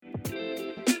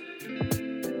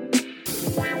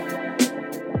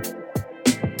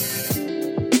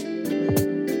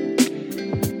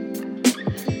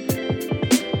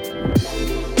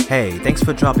Hey, thanks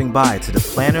for dropping by to the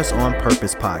Planners on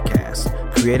Purpose podcast,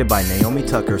 created by Naomi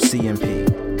Tucker,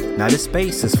 CMP. Now, this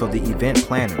space is for the event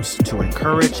planners to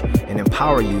encourage and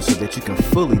empower you so that you can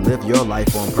fully live your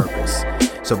life on purpose.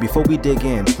 So before we dig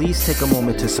in, please take a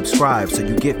moment to subscribe so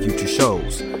you get future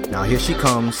shows. Now, here she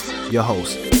comes, your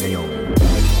host, Naomi.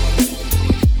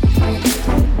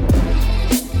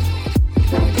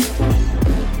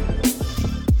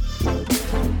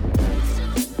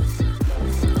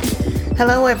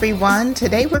 Hello everyone.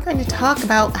 Today we're going to talk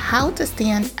about how to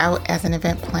stand out as an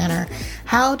event planner.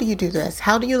 How do you do this?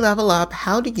 How do you level up?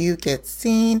 How do you get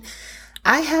seen?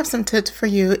 I have some tips for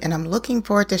you and I'm looking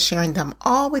forward to sharing them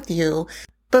all with you.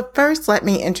 But first, let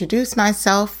me introduce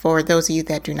myself for those of you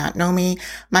that do not know me.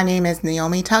 My name is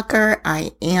Naomi Tucker.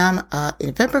 I am an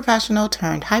event professional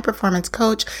turned high performance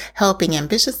coach, helping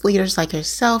ambitious leaders like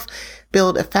yourself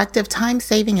build effective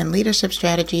time-saving and leadership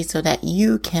strategies so that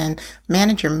you can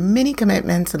manage your many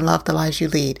commitments and love the lives you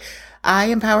lead. I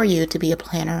empower you to be a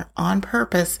planner on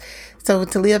purpose. So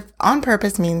to live on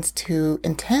purpose means to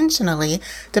intentionally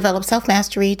develop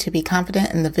self-mastery, to be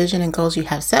confident in the vision and goals you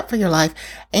have set for your life,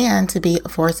 and to be a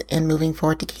force in moving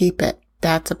forward to keep it.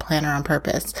 That's a planner on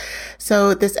purpose.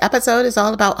 So this episode is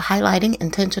all about highlighting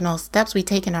intentional steps we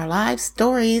take in our lives,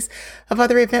 stories of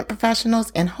other event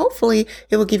professionals, and hopefully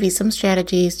it will give you some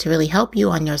strategies to really help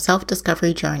you on your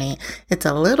self-discovery journey. It's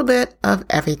a little bit of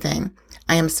everything.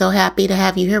 I am so happy to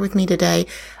have you here with me today.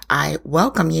 I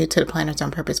welcome you to the Planners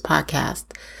on Purpose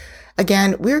podcast.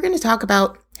 Again, we're going to talk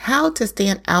about how to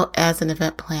stand out as an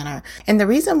event planner. And the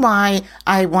reason why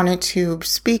I wanted to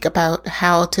speak about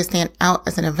how to stand out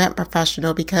as an event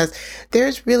professional, because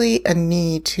there's really a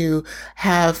need to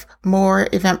have more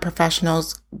event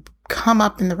professionals come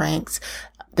up in the ranks.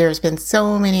 There's been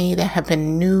so many that have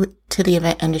been new to the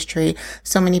event industry,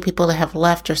 so many people that have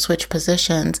left or switched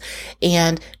positions,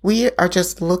 and we are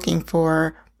just looking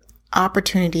for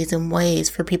opportunities and ways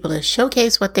for people to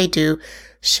showcase what they do,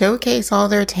 showcase all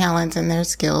their talents and their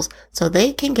skills so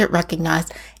they can get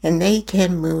recognized and they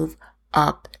can move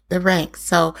up the ranks.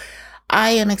 So I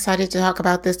am excited to talk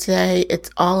about this today. It's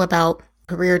all about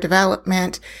career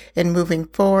development and moving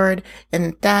forward,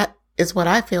 and that is what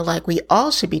I feel like we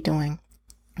all should be doing.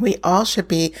 We all should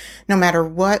be, no matter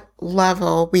what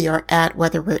level we are at,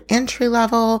 whether we're entry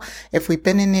level, if we've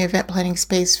been in the event planning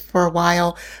space for a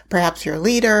while, perhaps you're a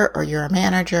leader or you're a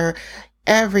manager,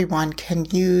 everyone can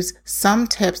use some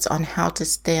tips on how to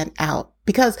stand out.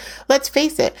 Because let's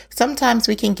face it, sometimes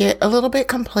we can get a little bit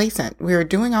complacent. We're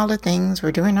doing all the things,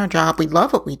 we're doing our job, we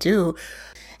love what we do,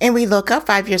 and we look up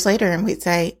 5 years later and we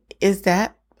say, is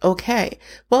that okay?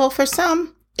 Well, for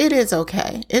some, it is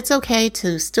okay. It's okay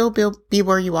to still be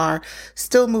where you are,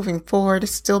 still moving forward,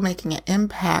 still making an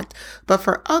impact. But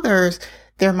for others,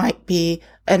 there might be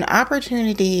an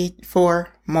opportunity for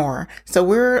more. So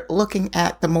we're looking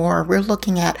at the more. We're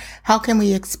looking at how can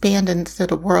we expand into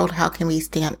the world? How can we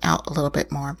stand out a little bit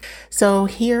more? So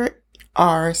here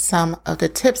are some of the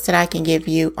tips that I can give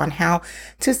you on how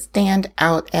to stand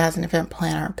out as an event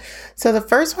planner. So the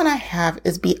first one I have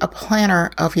is be a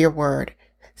planner of your word.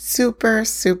 Super,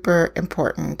 super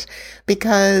important,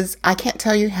 because I can't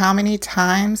tell you how many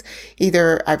times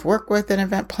either I've worked with an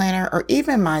event planner or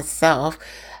even myself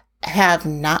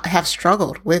have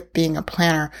struggled with being a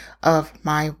planner of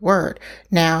my word.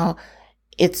 Now,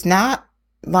 it's not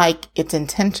like it's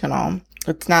intentional.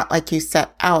 It's not like you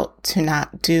set out to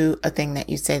not do a thing that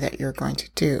you say that you're going to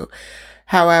do.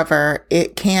 However,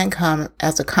 it can come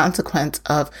as a consequence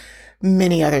of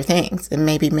many other things, and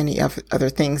maybe many of other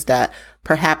things that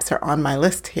perhaps are on my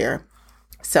list here.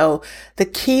 So the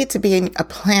key to being a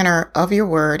planner of your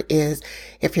word is,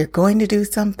 if you're going to do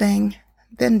something,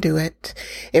 then do it.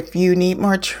 If you need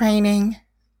more training,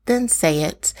 then say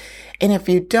it. And if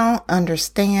you don't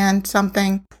understand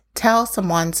something, tell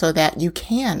someone so that you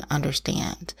can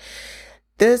understand.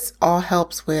 This all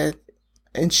helps with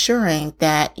ensuring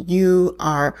that you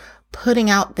are putting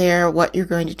out there what you're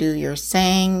going to do. You're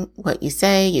saying what you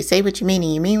say what you mean,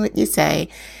 and you mean what you say,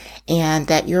 and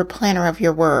that you're a planner of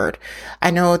your word.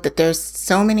 I know that there's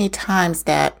so many times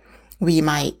that we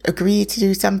might agree to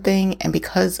do something, and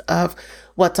because of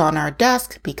what's on our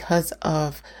desk, because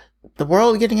of the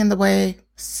world getting in the way,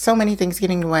 so many things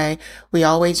getting in the way, we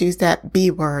always use that B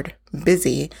word,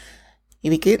 busy.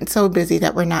 We get so busy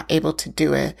that we're not able to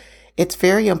do it. It's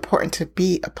very important to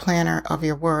be a planner of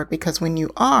your word, because when you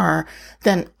are,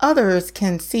 then others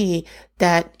can see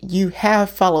that you have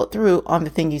followed through on the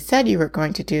thing you said you were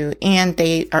going to do, and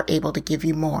they are able to give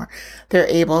you more. They're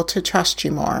able to trust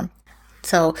you more.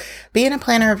 So being a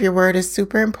planner of your word is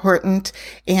super important,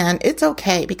 and it's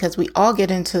okay because we all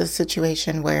get into a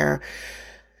situation where,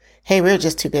 hey, we're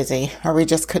just too busy or we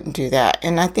just couldn't do that.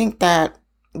 And I think that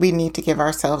we need to give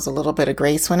ourselves a little bit of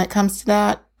grace when it comes to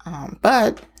that.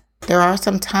 But there are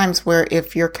some times where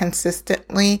if you're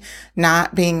consistently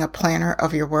not being a planner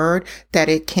of your word, that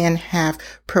it can have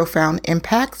profound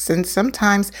impacts. And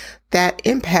sometimes that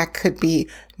impact could be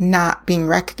not being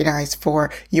recognized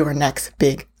for your next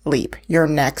big leap, your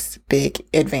next big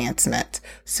advancement.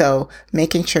 So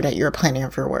making sure that you're a planner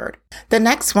of your word. The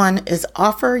next one is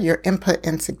offer your input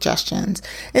and suggestions.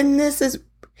 And this is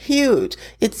huge.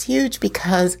 It's huge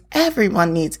because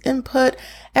everyone needs input.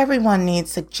 Everyone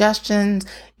needs suggestions,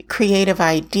 creative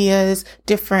ideas,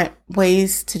 different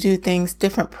ways to do things,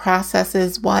 different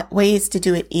processes, ways to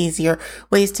do it easier,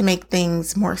 ways to make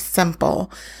things more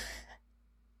simple.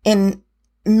 And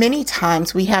many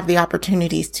times we have the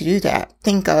opportunities to do that.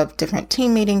 Think of different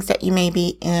team meetings that you may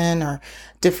be in, or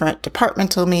different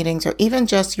departmental meetings, or even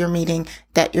just your meeting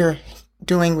that you're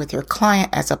doing with your client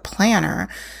as a planner.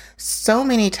 So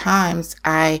many times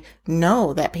I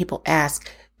know that people ask,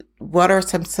 what are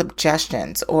some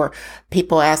suggestions? Or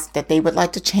people ask that they would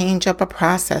like to change up a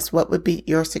process. What would be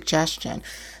your suggestion?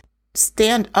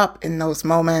 Stand up in those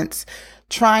moments.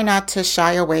 Try not to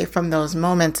shy away from those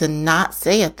moments and not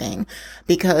say a thing,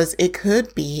 because it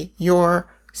could be your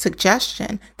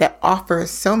suggestion that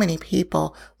offers so many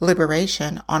people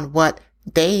liberation on what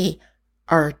they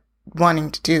are wanting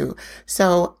to do.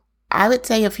 So I would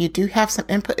say if you do have some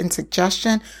input and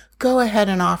suggestion, go ahead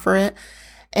and offer it.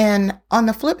 And on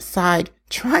the flip side,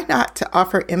 try not to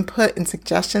offer input and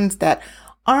suggestions that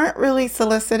aren't really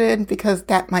solicited, because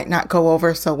that might not go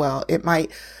over so well. It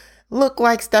might look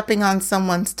like stepping on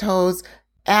someone's toes.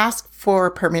 Ask for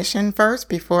permission first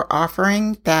before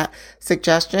offering that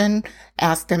suggestion.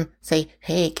 Ask them, say,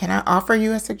 hey, can I offer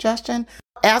you a suggestion?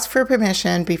 Ask for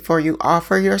permission before you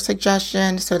offer your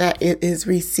suggestion so that it is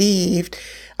received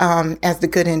as the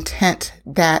good intent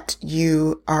that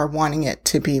you are wanting it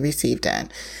to be received in.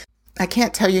 I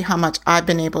can't tell you how much I've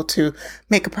been able to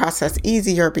make a process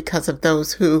easier because of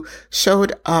those who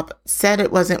showed up, said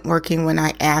it wasn't working when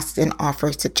I asked and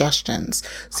offered suggestions.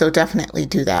 So definitely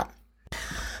do that.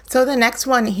 So the next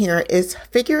one here is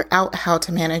figure out how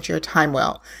to manage your time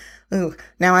well. Ooh,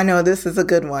 now I know this is a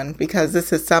good one because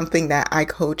this is something that I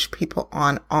coach people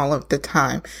on all of the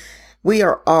time. We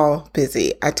are all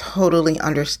busy. I totally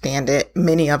understand it.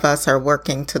 Many of us are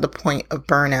working to the point of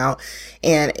burnout,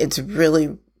 and it's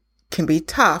really can be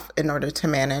tough in order to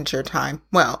manage your time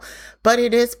well, but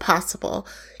it is possible.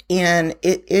 And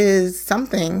it is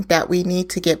something that we need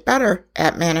to get better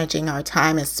at managing our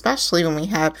time, especially when we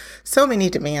have so many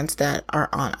demands that are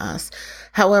on us.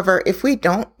 However, if we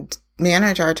don't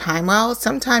manage our time well,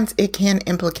 sometimes it can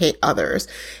implicate others,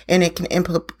 and it can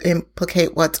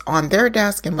implicate what's on their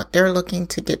desk and what they're looking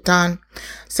to get done.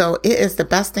 So it is the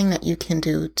best thing that you can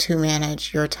do to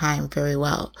manage your time very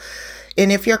well.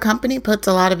 And if your company puts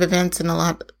a lot of events and a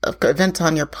lot of events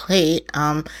on your plate,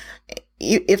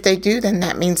 if they do, then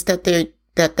that means that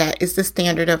that is the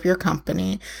standard of your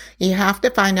company. You have to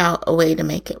find out a way to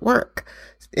make it work.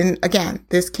 And again,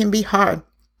 this can be hard.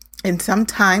 And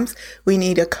sometimes we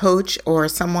need a coach or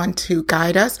someone to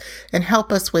guide us and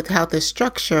help us with how this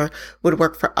structure would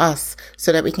work for us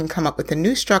so that we can come up with a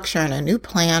new structure and a new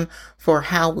plan for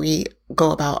how we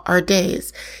go about our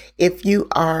days. If you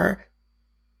are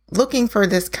looking for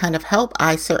this kind of help,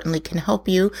 I certainly can help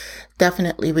you.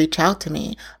 Definitely reach out to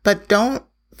me, but don't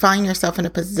find yourself in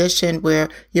a position where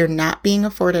you're not being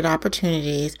afforded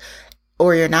opportunities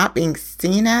or you're not being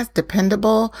seen as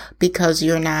dependable because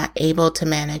you're not able to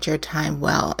manage your time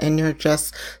well and you're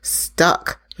just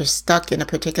stuck. You're stuck in a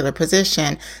particular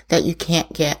position that you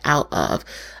can't get out of.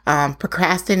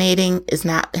 Procrastinating is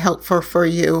not helpful for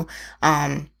you.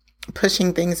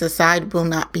 Pushing things aside will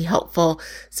not be helpful.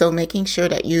 So making sure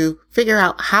that you figure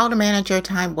out how to manage your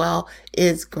time well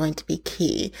is going to be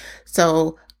key.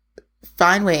 So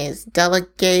find ways,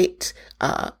 delegate,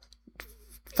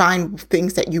 find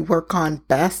things that you work on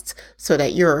best so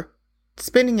that you're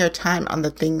spending your time on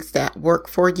the things that work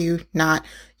for you, not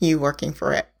you working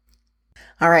for it.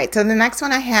 All right. So the next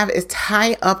one I have is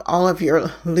tie up all of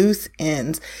your loose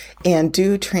ends and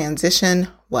do transition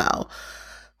well.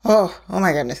 Oh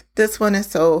my goodness. This one is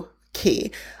so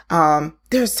key.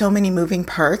 There's so many moving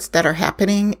parts that are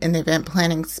happening in the event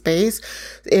planning space.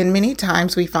 And many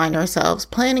times we find ourselves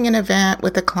planning an event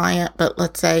with a client, but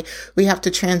let's say we have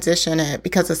to transition it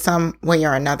because of some way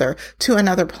or another to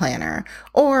another planner,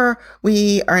 or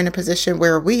we are in a position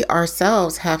where we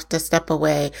ourselves have to step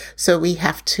away. So we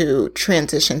have to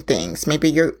transition things. Maybe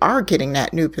you are getting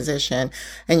that new position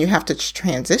and you have to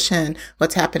transition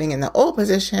what's happening in the old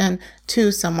position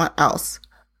to someone else.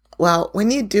 Well,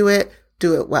 when you do it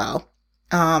well.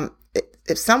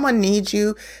 If someone needs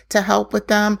you to help with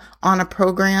them on a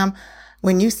program,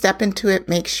 when you step into it,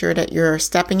 make sure that you're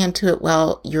stepping into it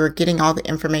well, you're getting all the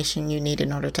information you need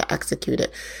in order to execute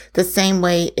it. The same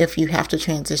way if you have to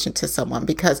transition to someone,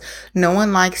 because no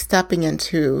one likes stepping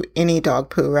into any dog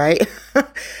poo, right?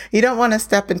 You don't want to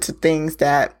step into things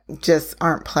that just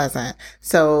aren't pleasant.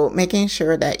 So making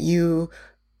sure that you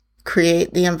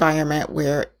create the environment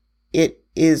where it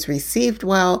is received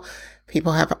well,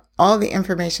 people have all the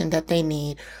information that they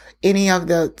need. Any of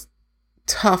the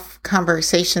tough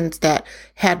conversations that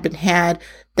had been had,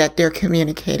 that they're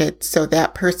communicated so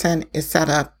that person is set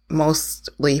up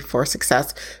mostly for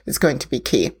success is going to be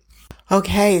key.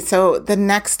 Okay, so the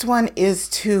next one is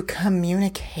to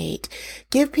communicate.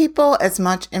 Give people as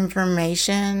much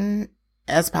information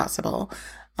as possible.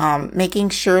 Making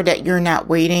sure that you're not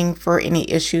waiting for any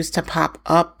issues to pop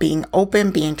up, being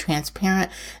open, being transparent,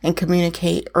 and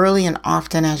communicate early and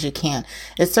often as you can.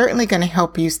 It's certainly going to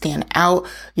help you stand out.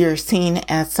 You're seen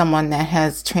as someone that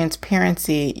has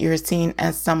transparency. You're seen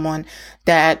as someone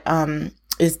that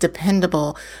is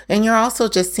dependable. And you're also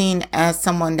just seen as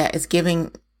someone that is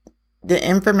giving the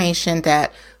information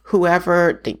that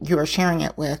whoever that you are sharing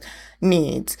it with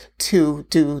needs to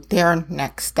do their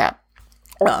next step.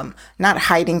 Not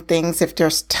hiding things if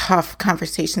there's tough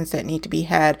conversations that need to be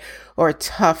had or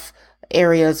tough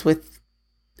areas with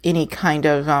any kind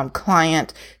of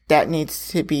client that needs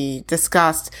to be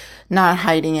discussed. Not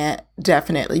hiding it,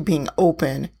 definitely being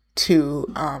open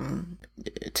to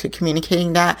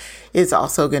communicating that is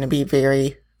also going to be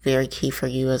very, very key for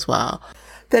you as well.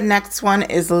 The next one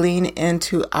is lean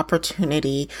into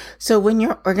opportunity. So when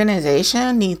your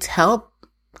organization needs help,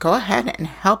 go ahead and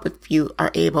help if you are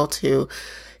able to.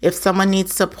 If someone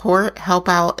needs support, help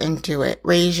out and do it.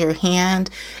 Raise your hand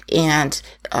and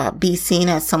be seen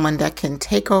as someone that can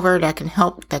take over, that can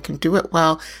help, that can do it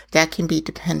well, that can be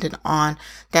dependent on.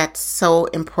 That's so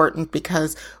important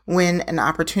because when an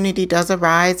opportunity does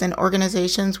arise in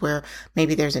organizations where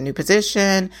maybe there's a new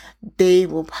position, they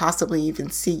will possibly even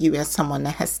see you as someone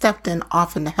that has stepped in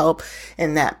often to help,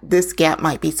 and that this gap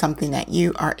might be something that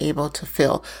you are able to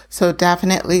fill. So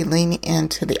definitely lean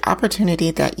into the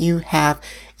opportunity that you have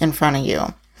in front of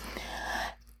you.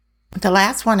 The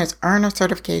last one is earn a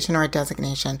certification or a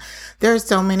designation. There's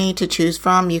so many to choose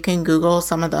from. You can Google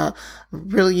some of the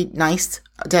really nice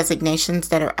designations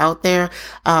that are out there,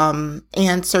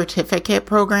 and certificate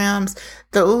programs.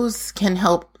 Those can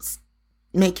help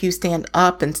make you stand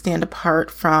up and stand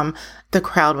apart from the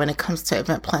crowd when it comes to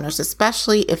event planners,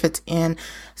 especially if it's in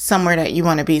somewhere that you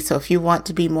want to be. So if you want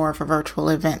to be more of a virtual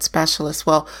event specialist,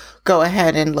 well, go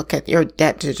ahead and look at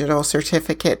that digital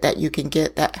certificate that you can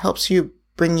get that helps you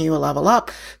bring you a level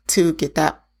up to get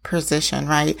that position,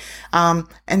 right?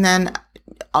 And then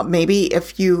maybe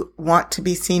if you want to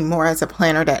be seen more as a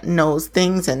planner that knows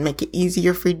things and make it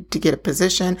easier for you to get a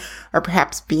position, or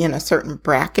perhaps be in a certain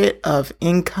bracket of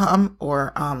income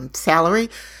or salary,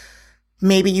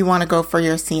 maybe you want to go for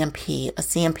your CMP. A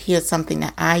CMP is something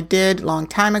that I did a long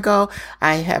time ago.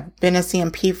 I have been a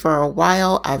CMP for a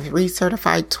while. I've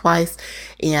recertified twice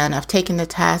and I've taken the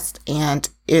test, and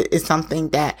it is something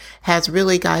that has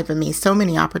really given me so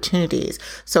many opportunities.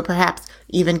 So perhaps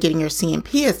even getting your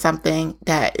CMP is something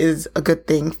that is a good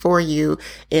thing for you,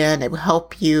 and it will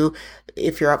help you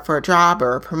if you're up for a job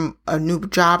or a new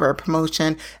job or a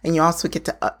promotion, and you also get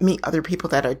to meet other people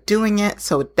that are doing it.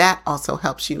 So that also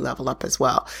helps you level up as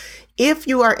well. If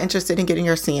you are interested in getting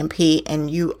your CMP and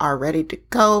you are ready to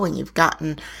go and you've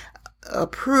gotten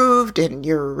approved and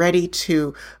you're ready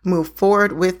to move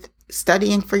forward with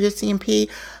studying for your CMP,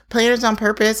 Planners on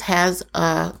Purpose has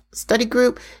a study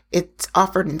group. It's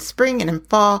offered in spring and in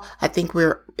fall. I think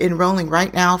we're enrolling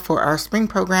right now for our spring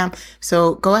program.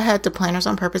 So go ahead to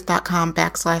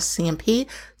plannersonpurpose.com/CMP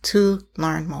to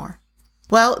learn more.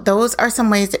 Well, those are some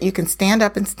ways that you can stand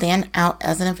up and stand out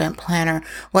as an event planner.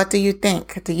 What do you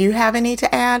think? Do you have any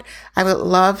to add? I would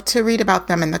love to read about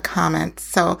them in the comments.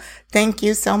 So thank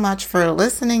you so much for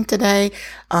listening today.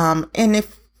 And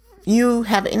if you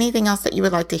have anything else that you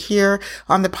would like to hear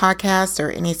on the podcast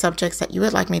or any subjects that you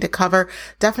would like me to cover,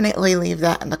 definitely leave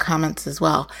that in the comments as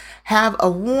well. Have a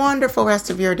wonderful rest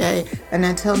of your day. And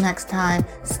until next time,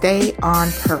 stay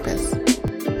on purpose.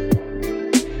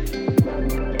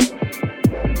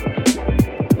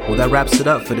 Well, that wraps it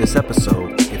up for this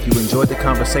episode. If you enjoyed the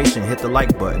conversation, hit the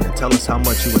like button and tell us how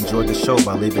much you enjoyed the show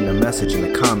by leaving a message in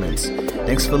the comments.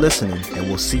 Thanks for listening, and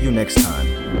we'll see you next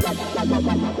time.